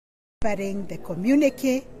delivering the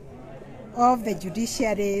communique of the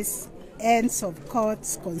Judiciary's Ends of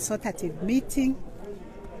Courts consultative meeting.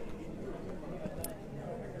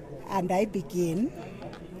 And I begin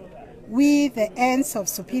with the Ends of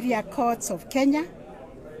Superior Courts of Kenya,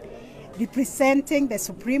 representing the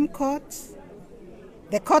Supreme Court,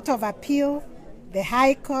 the Court of Appeal, the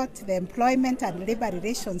High Court, the Employment and Labor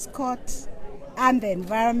Relations Court, and the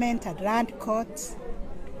Environment and Land Court,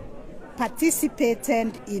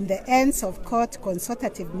 participated in the Ends of Court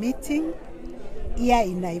consultative meeting here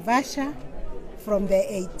in Naivasha from the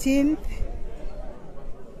 18th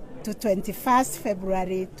to 21st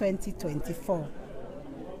February 2024.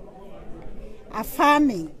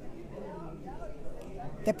 Affirming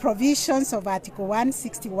the provisions of Article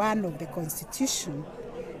 161 of the Constitution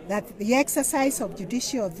that the exercise of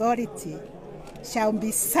judicial authority shall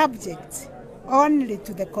be subject only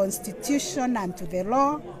to the Constitution and to the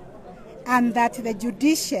law, and that the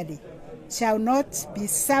judiciary shall not be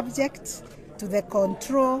subject to the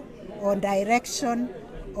control or direction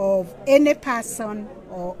of any person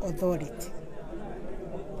or authority.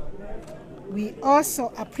 We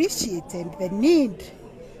also appreciated the need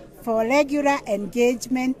for regular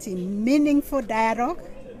engagement in meaningful dialogue,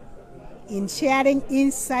 in sharing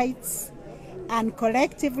insights, and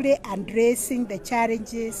collectively addressing the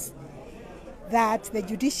challenges that the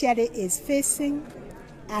judiciary is facing,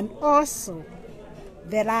 and also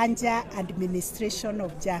the larger administration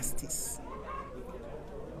of justice.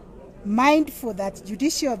 Mindful that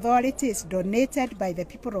judicial authority is donated by the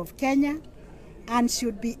people of Kenya and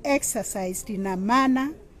should be exercised in a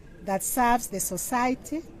manner that serves the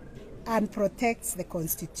society and protects the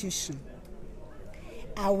Constitution.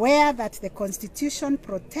 Aware that the Constitution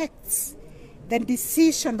protects the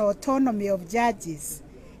decision autonomy of judges,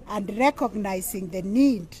 and recognizing the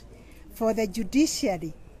need for the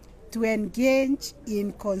judiciary to engage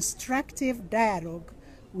in constructive dialogue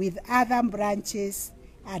with other branches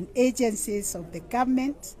and agencies of the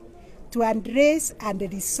government to address and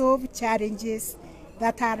resolve challenges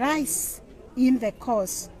that arise in the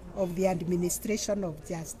course of the administration of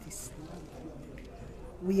justice.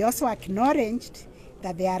 We also acknowledged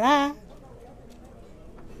that there are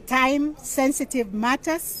time-sensitive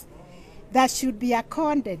matters that should be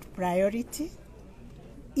accorded priority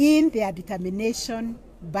in their determination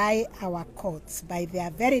by our courts, by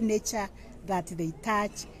their very nature that they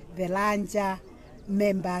touch the larger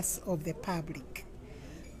members of the public.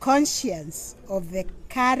 Conscious of the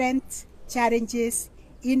current challenges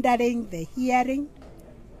hindering the hearing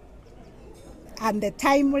and the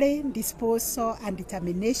timely disposal and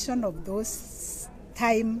determination of those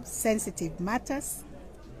time-sensitive matters,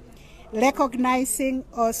 recognizing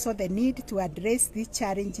also the need to address these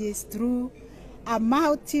challenges through a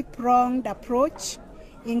multi-pronged approach,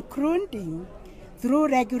 including through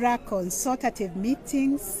regular consultative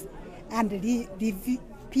meetings and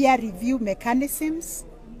peer review mechanisms.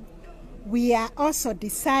 We are also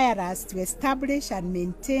desirous to establish and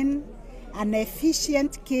maintain an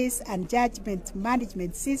efficient case and judgment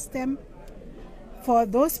management system for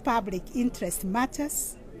those public interest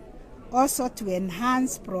matters, also to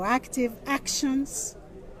enhance proactive actions,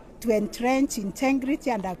 to entrench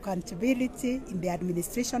integrity and accountability in the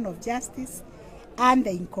administration of justice, and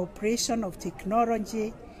the incorporation of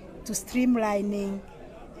technology to streamlining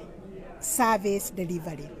service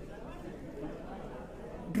delivery.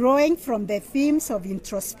 Drawing from the themes of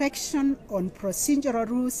introspection on procedural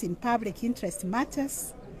rules in public interest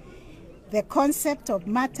matters, the concept of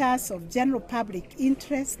matters of general public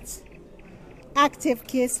interest, active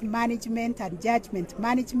case management and judgment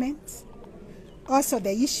management, also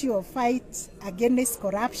the issue of fight against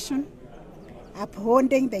corruption,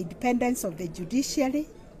 upholding the independence of the judiciary,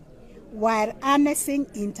 while harnessing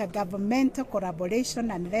intergovernmental collaboration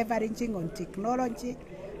and leveraging on technology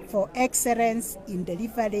for excellence in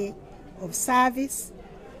delivery of service.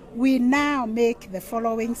 We now make the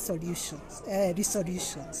following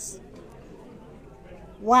resolutions.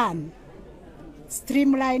 1.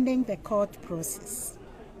 Streamlining the court process.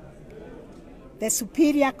 The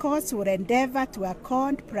superior courts will endeavor to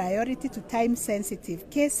accord priority to time-sensitive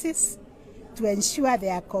cases to ensure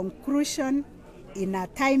their conclusion in a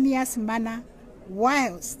timeous manner,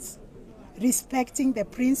 whilst respecting the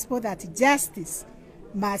principle that justice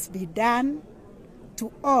must be done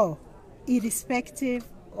to all, irrespective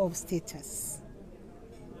of status.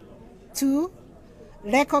 2.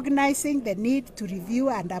 Recognizing the need to review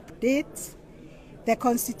and update the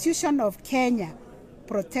Constitution of Kenya,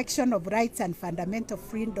 Protection of Rights and Fundamental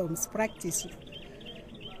Freedoms Practice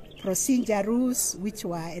Procedure Rules, which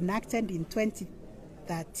were enacted in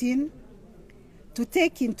 2013, to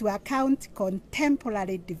take into account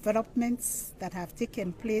contemporary developments that have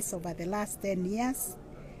taken place over the last 10 years,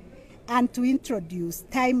 and to introduce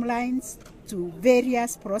timelines to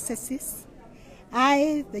various processes,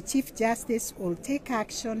 I, the Chief Justice, will take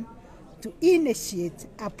action to initiate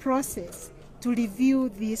a process to review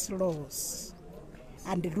these laws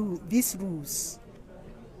and these rules.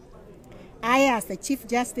 I, as the Chief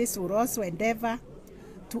Justice, will also endeavor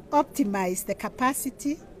to optimize the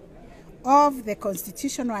capacity of the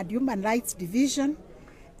Constitutional and Human Rights Division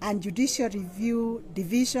and Judicial Review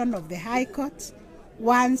Division of the High Court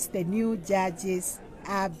once the new judges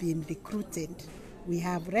have been recruited. We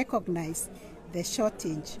have recognized the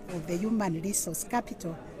shortage of the human resource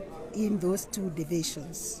capital in those two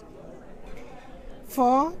divisions.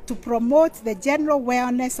 4, to promote the general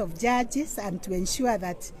wellness of judges and to ensure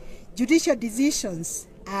that judicial decisions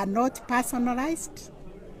are not personalized.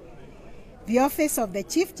 The Office of the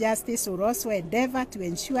Chief Justice will also endeavor to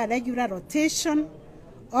ensure regular rotation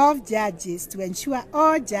of judges to ensure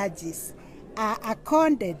all judges are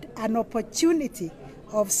accorded an opportunity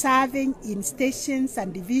of serving in stations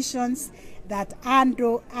and divisions that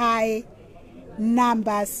handle high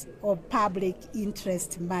numbers of public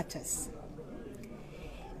interest matters.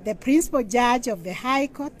 The principal judge of the High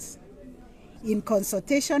Court, in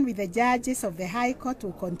consultation with the judges of the High Court,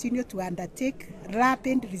 will continue to undertake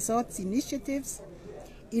rapid results initiatives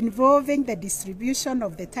involving the distribution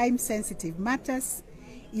of the time-sensitive matters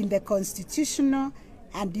in the constitutional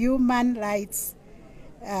and human rights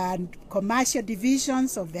and commercial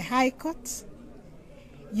divisions of the High Court,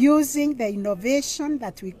 using the innovation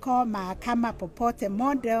that we call Mahakama Popote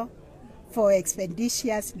model for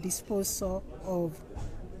expeditious disposal of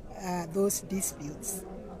those disputes.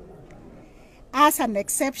 As an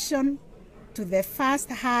exception to the first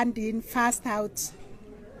hand in, first out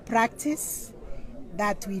practice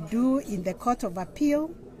that we do in the Court of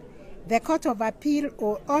Appeal, the Court of Appeal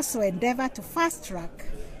will also endeavor to fast track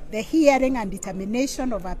the hearing and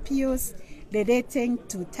determination of appeals relating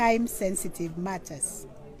to time-sensitive matters,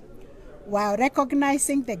 while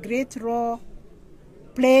recognizing the great role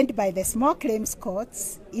played by the small claims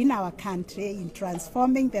courts in our country in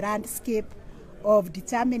transforming the landscape of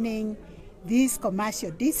determining these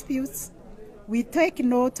commercial disputes. We take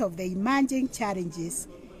note of the emerging challenges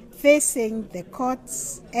facing the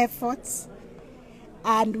court's efforts,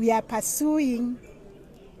 and we are pursuing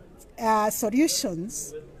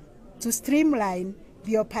solutions to streamline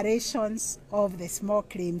the operations of the small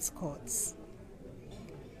claims courts.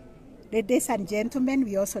 Ladies and gentlemen,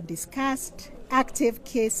 we also discussed active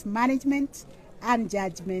case management and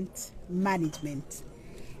judgment management.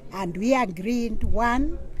 And we agreed,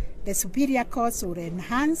 1, the superior courts will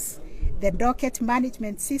enhance the docket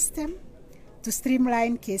management system to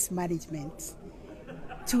streamline case management.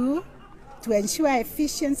 2, to ensure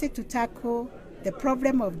efficiency to tackle the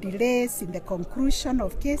problem of delays in the conclusion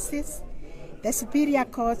of cases, the superior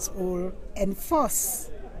courts will enforce,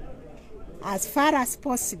 as far as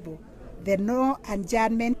possible, the no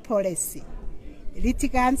adjournment policy.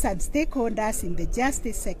 Litigants and stakeholders in the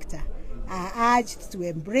justice sector are urged to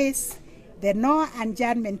embrace the no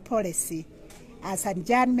adjournment policy, as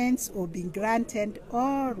adjournments will be granted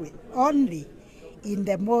only in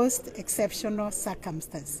the most exceptional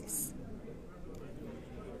circumstances.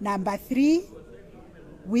 Number 3,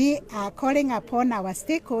 we are calling upon our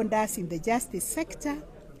stakeholders in the justice sector,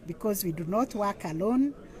 because we do not work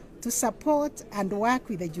alone, to support and work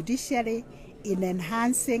with the judiciary in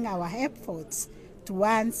enhancing our efforts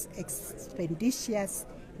towards expeditious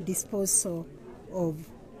disposal of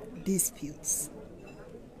disputes.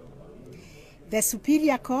 The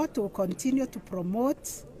Superior Court will continue to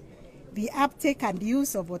promote the uptake and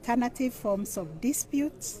use of alternative forms of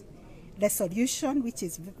disputes resolution, which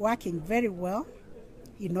is working very well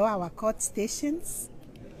in all our court stations.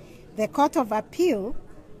 The Court of Appeal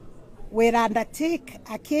will undertake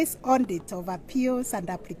a case audit of appeals and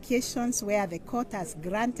applications where the court has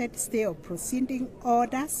granted stay of proceeding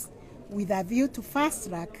orders with a view to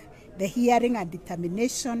fast-track the hearing and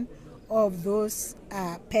determination of those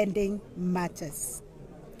pending matters.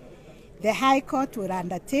 The High Court will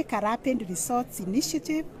undertake a rapid results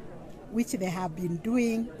initiative, which they have been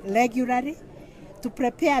doing regularly, to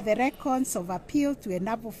prepare the records of appeal to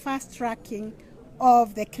enable fast-tracking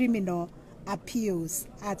of the criminal appeals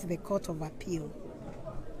at the Court of Appeal.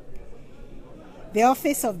 The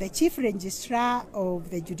Office of the Chief Registrar of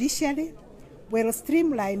the Judiciary will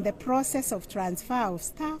streamline the process of transfer of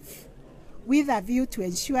staff with a view to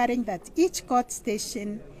ensuring that each court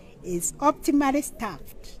station is optimally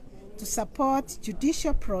staffed to support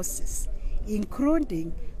judicial process,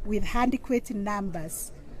 including with adequate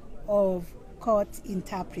numbers of court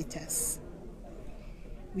interpreters.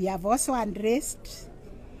 We have also addressed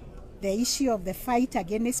the issue of the fight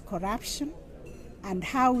against corruption and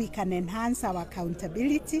how we can enhance our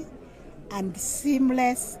accountability and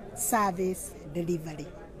seamless service delivery.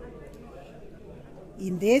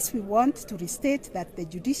 In this, we want to restate that the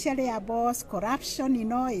judiciary abhors corruption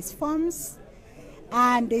in all its forms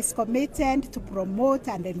and is committed to promote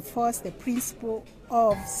and enforce the principle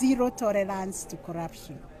of zero tolerance to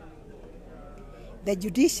corruption. The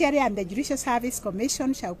Judiciary and the Judicial Service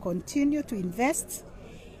Commission shall continue to invest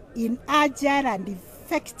in agile and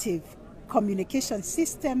effective communication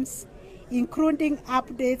systems, including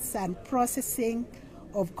updates and processing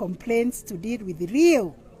of complaints to deal with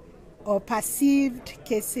real or perceived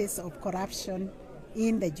cases of corruption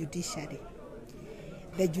in the judiciary.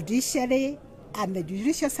 The Judiciary and the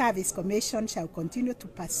Judicial Service Commission shall continue to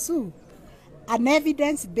pursue an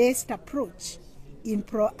evidence-based approach in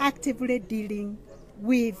proactively dealing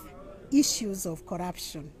with issues of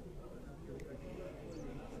corruption.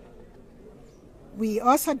 We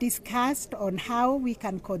also discussed on how we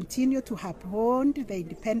can continue to uphold the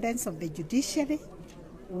independence of the judiciary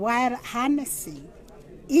while harnessing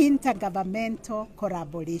intergovernmental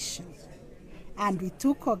collaboration. And we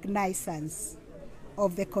took cognizance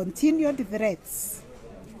of the continued threats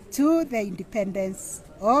to the independence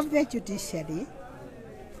of the judiciary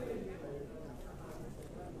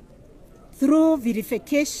through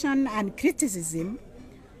verification and criticism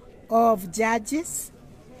of judges.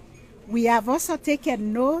 We have also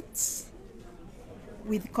taken notes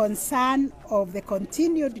with concern of the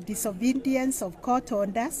continued disobedience of court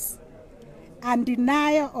orders and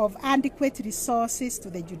denial of adequate resources to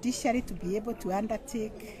the judiciary to be able to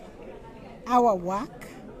undertake our work,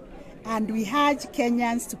 and we urge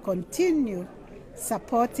Kenyans to continue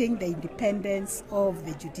supporting the independence of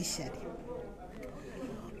the judiciary.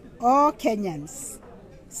 All Kenyans,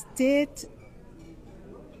 state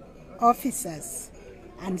officers,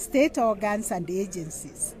 and state organs and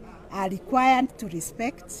agencies are required to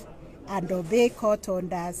respect and obey court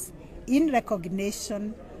orders in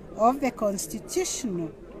recognition of the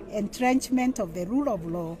constitutional entrenchment of the rule of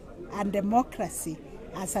law and democracy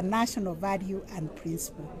as a national value and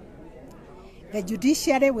principle. The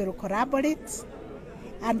judiciary will collaborate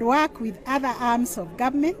and work with other arms of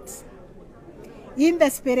government in the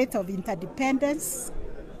spirit of interdependence,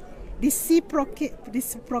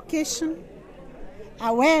 reciprocation.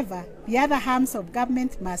 However, the other arms of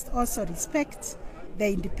government must also respect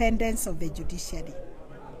the independence of the judiciary.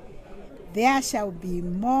 There shall be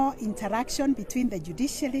more interaction between the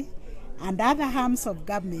judiciary and other arms of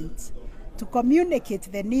government to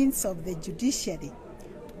communicate the needs of the judiciary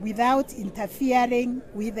without interfering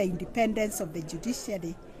with the independence of the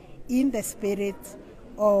judiciary in the spirit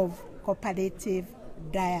of cooperative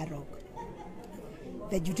dialogue.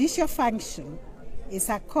 The judicial function is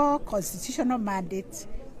a core constitutional mandate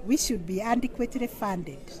which should be adequately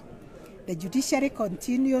funded. The judiciary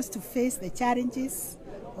continues to face the challenges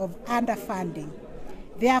of underfunding.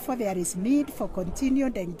 Therefore, there is need for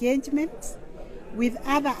continued engagement with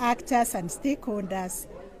other actors and stakeholders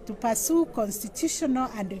to pursue constitutional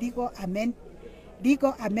and legal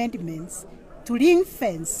amendments to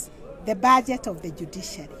ring-fence the budget of the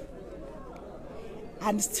judiciary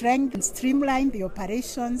and strengthen and streamline the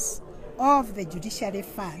operations of the Judiciary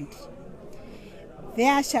Fund.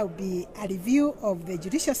 There shall be a review of the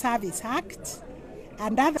Judicial Service Act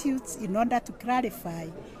and other statutes in order to clarify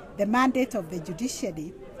the mandate of the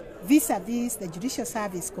judiciary vis-a-vis the Judicial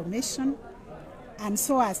Service Commission, and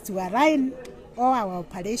so as to align all our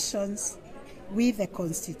operations with the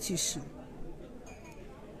Constitution.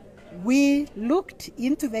 We looked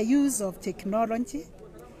into the use of technology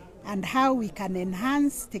and how we can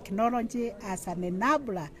enhance technology as an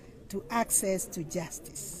enabler to access to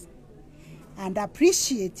justice, and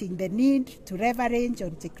appreciating the need to leverage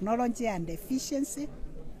on technology and efficiency.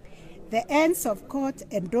 The ends of court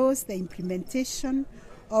endorse the implementation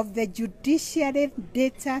of the Judiciary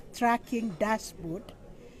Data Tracking Dashboard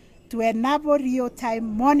to enable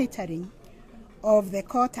real-time monitoring of the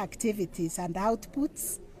court activities and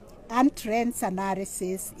outputs and trends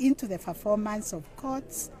analysis into the performance of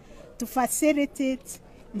courts to facilitate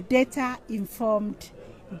data-informed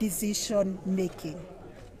decision-making.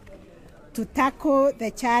 To tackle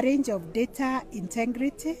the challenge of data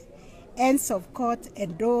integrity, ends of court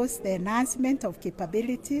endorse the enhancement of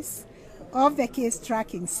capabilities of the case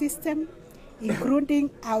tracking system, including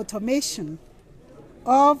automation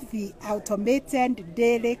of the automated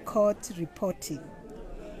daily court reporting.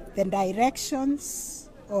 The directions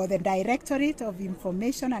or the Directorate of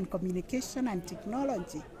Information and Communication and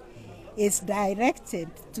Technology is directed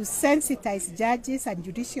to sensitize judges and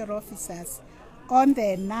judicial officers on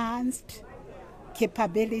the enhanced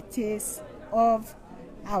capabilities of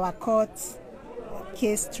our court's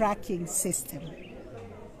case tracking system.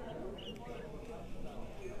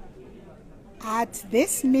 At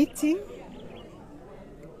this meeting,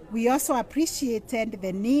 we also appreciated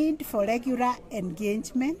the need for regular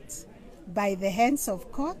engagement by the heads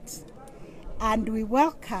of court, and we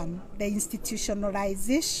welcome the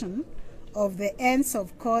institutionalization of the Ends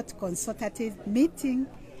of Court Consultative Meeting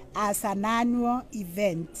as an annual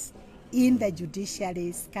event in the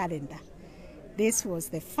Judiciary's calendar. This was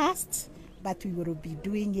the first, but we will be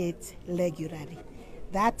doing it regularly.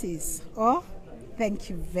 That is all. Thank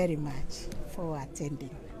you very much for attending.